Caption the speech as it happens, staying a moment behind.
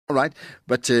All right.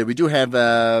 But we do have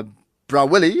Bra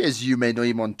Willy, as you may know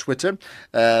him on Twitter,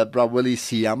 Bra Willy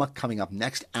Seyama coming up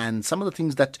next. And some of the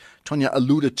things that Tonya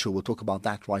alluded to, we'll talk about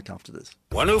that right after this.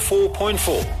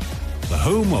 104.4, the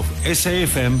home of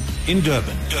SAFM in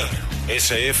Durban.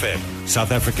 SAFM,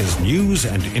 South Africa's news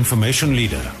and information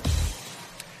leader.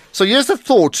 So here's the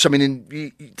thoughts. I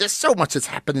mean, there's so much that's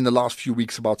happened in the last few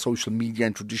weeks about social media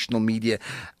and traditional media.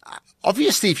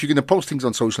 Obviously, if you're going to post things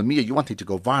on social media, you want it to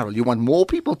go viral. You want more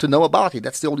people to know about it.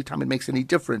 That's the only time it makes any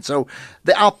difference. So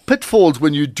there are pitfalls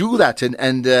when you do that.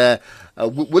 And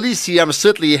Willy Seyama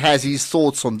certainly has his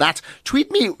thoughts on that.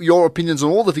 Tweet me your opinions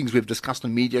on all the things we've discussed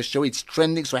on Media Show. It's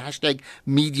trending, so hashtag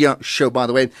Media Show, by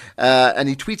the way. And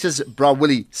he tweets as Bra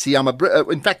Willy Seyama.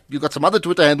 In fact, you've got some other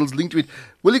Twitter handles linked to it.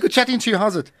 Willy, good chatting to you.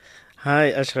 How's it?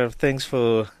 Hi, Ashraf. Thanks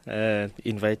for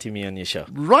inviting me on your show.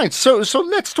 Right. So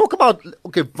let's talk about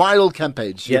viral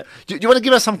campaigns. Yeah. Do you want to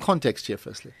give us some context here,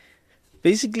 firstly?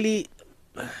 Basically,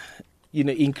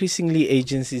 increasingly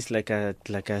agencies like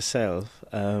ourselves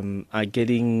are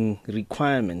getting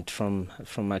requirement from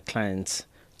our clients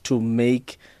to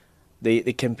make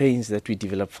the campaigns that we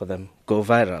develop for them go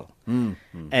viral.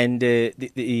 Mm-hmm. And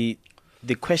the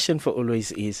question for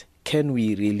always is, can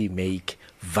we really make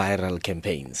viral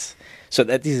campaigns? So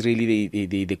that is really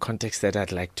the context that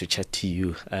I'd like to chat to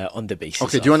you on the basis.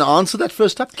 Okay, do you want to answer that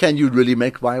first up? Can you really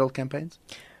make viral campaigns?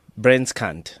 Brands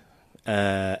can't.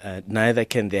 Neither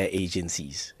can their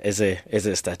agencies as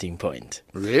a starting point.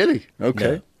 Really?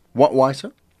 Okay. No. Why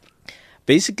so?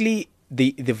 Basically,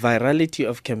 the virality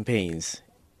of campaigns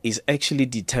is actually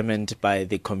determined by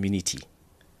the community,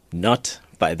 not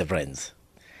by the brands.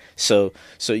 So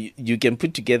you can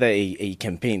put together a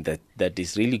campaign that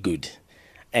is really good,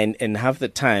 and half the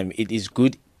time it is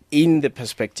good in the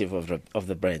perspective of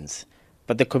the brands,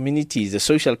 but the communities, the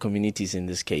social communities in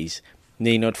this case,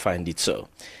 may not find it so.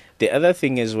 The other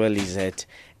thing as well is that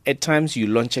at times you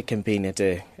launch a campaign at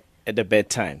a bad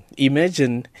time.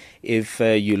 Imagine if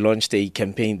you launched a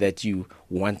campaign that you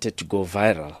wanted to go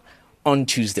viral on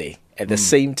Tuesday at the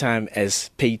same time as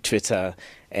paid Twitter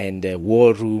and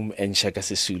War Room and Shaka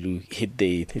Sisulu hit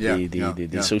the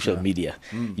social media.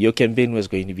 Your campaign was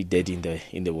going to be dead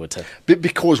in the water.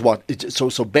 Because what?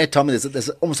 So bad timing. There's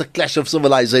almost a clash of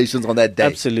civilizations on that day.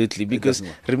 Absolutely, because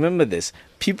remember this: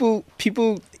 people.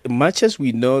 Much as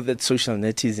we know that social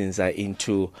netizens are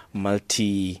into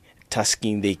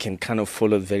multitasking, they can kind of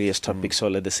follow various topics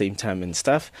all at the same time and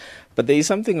stuff. But there is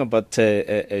something about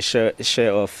a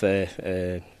share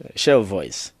of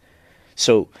voice.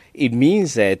 So it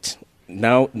means that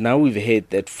now we've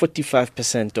heard that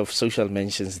 45% of social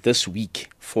mentions this week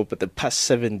for the past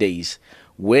 7 days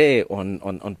were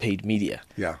on paid media.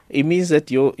 Yeah, it means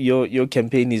that your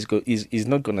campaign is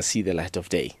not going to see the light of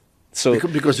day. So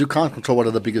because you can't control what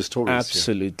are the biggest stories.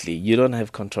 Absolutely, you don't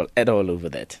have control at all over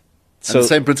that. So and the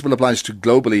same principle applies to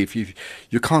globally. If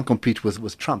you can't compete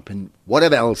with Trump and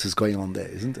whatever else is going on there,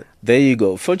 isn't it? There you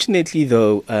go. Fortunately,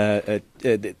 though,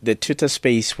 the Twitter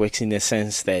space works in a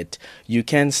sense that you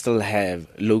can still have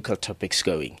local topics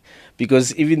going,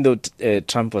 because even though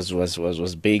Trump was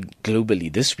big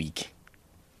globally this week,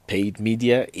 paid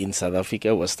media in South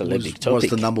Africa was still a big topic. Was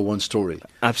the number one story.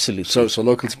 Absolutely. So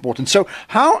local is important. So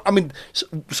so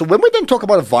when we then talk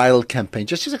about a viral campaign,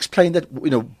 just explain that,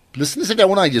 listeners have their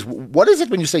own ideas. What is it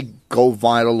when you say go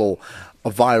viral or a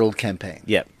viral campaign?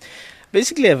 Yeah.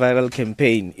 Basically, a viral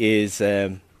campaign is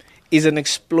an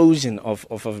explosion of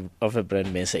a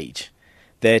brand message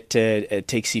that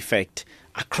takes effect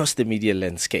across the media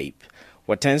landscape.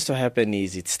 What tends to happen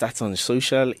is it starts on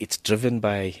social, it's driven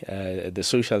by the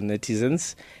social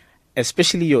netizens,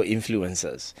 especially your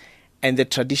influencers. And the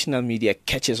traditional media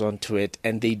catches on to it,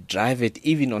 and they drive it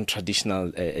even on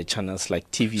traditional channels like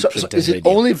TV, print, so and is it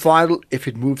radio. only viral if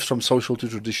it moves from social to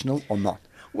traditional or not?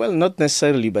 Well, not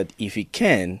necessarily, but if it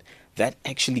can, that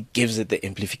actually gives it the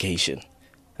amplification.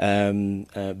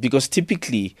 Because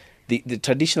typically, the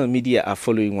traditional media are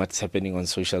following what's happening on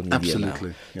social media. Absolutely,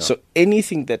 now. yeah. So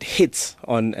anything that hits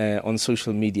on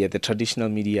social media, the traditional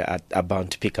media are bound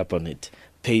to pick up on it.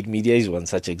 Paid media is one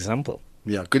such example.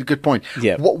 Yeah, good point.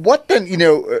 Yeah. What then?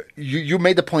 You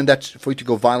made the point that for it to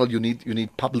go viral, you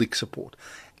need public support,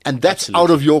 and that's Absolutely.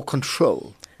 out of your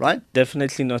control, right?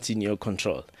 Definitely not in your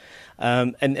control.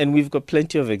 And we've got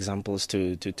plenty of examples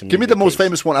to Give me the most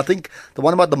famous one. I think the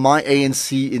one about the My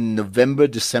ANC in November,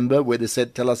 December, where they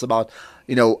said, tell us about,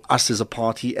 us as a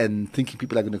party and thinking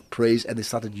people are going to praise, and they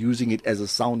started using it as a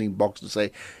sounding box to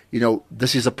say,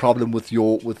 this is a problem with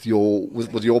your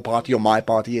party or my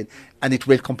party, and it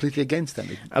went completely against them.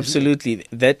 Absolutely.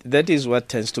 That is what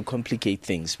tends to complicate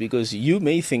things, because you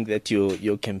may think that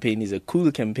your campaign is a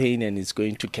cool campaign and it's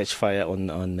going to catch fire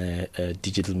on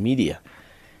digital media.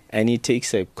 And it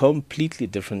takes a completely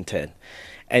different turn.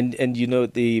 And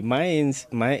the My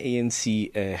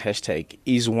ANC hashtag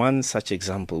is one such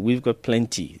example. We've got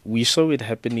plenty. We saw it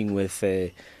happening with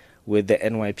the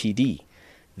NYPD.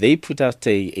 They put out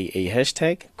a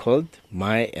hashtag called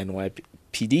My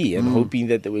NYPD and hoping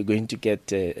that they were going to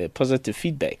get positive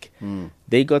feedback.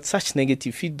 They got such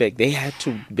negative feedback, they had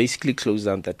to basically close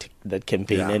down that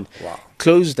campaign.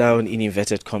 Close down in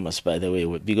inverted commas, by the way,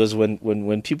 because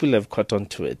when people have caught on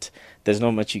to it, there's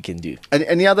not much you can do. And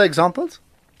any other examples?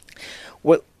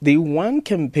 Well, the one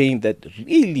campaign that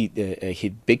really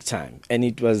hit big time, and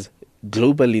it was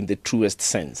global in the truest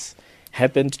sense,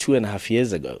 happened 2.5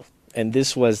 years ago. And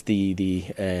this was the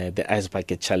Ice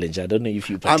Bucket Challenge. I don't know if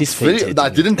you participated. I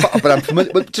didn't, but I'm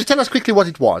familiar. But just tell us quickly what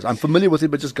it was. I'm familiar with it,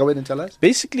 but just go ahead and tell us.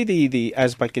 Basically, the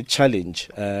Ice Bucket Challenge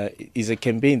is a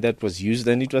campaign that was used,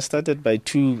 and it was started by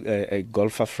two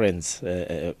golfer friends,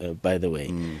 by the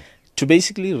way, to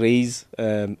basically raise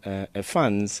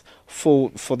funds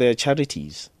for their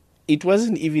charities. It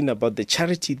wasn't even about the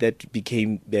charity that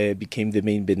became the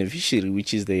main beneficiary,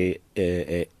 which is the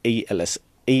ALS.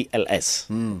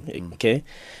 Okay,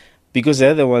 because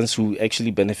they're the ones who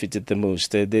actually benefited the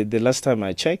most. The last time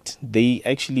I checked, they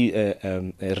actually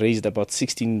raised about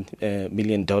 $16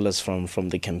 million from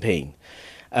the campaign.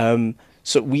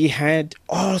 So we had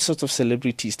all sorts of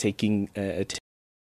celebrities taking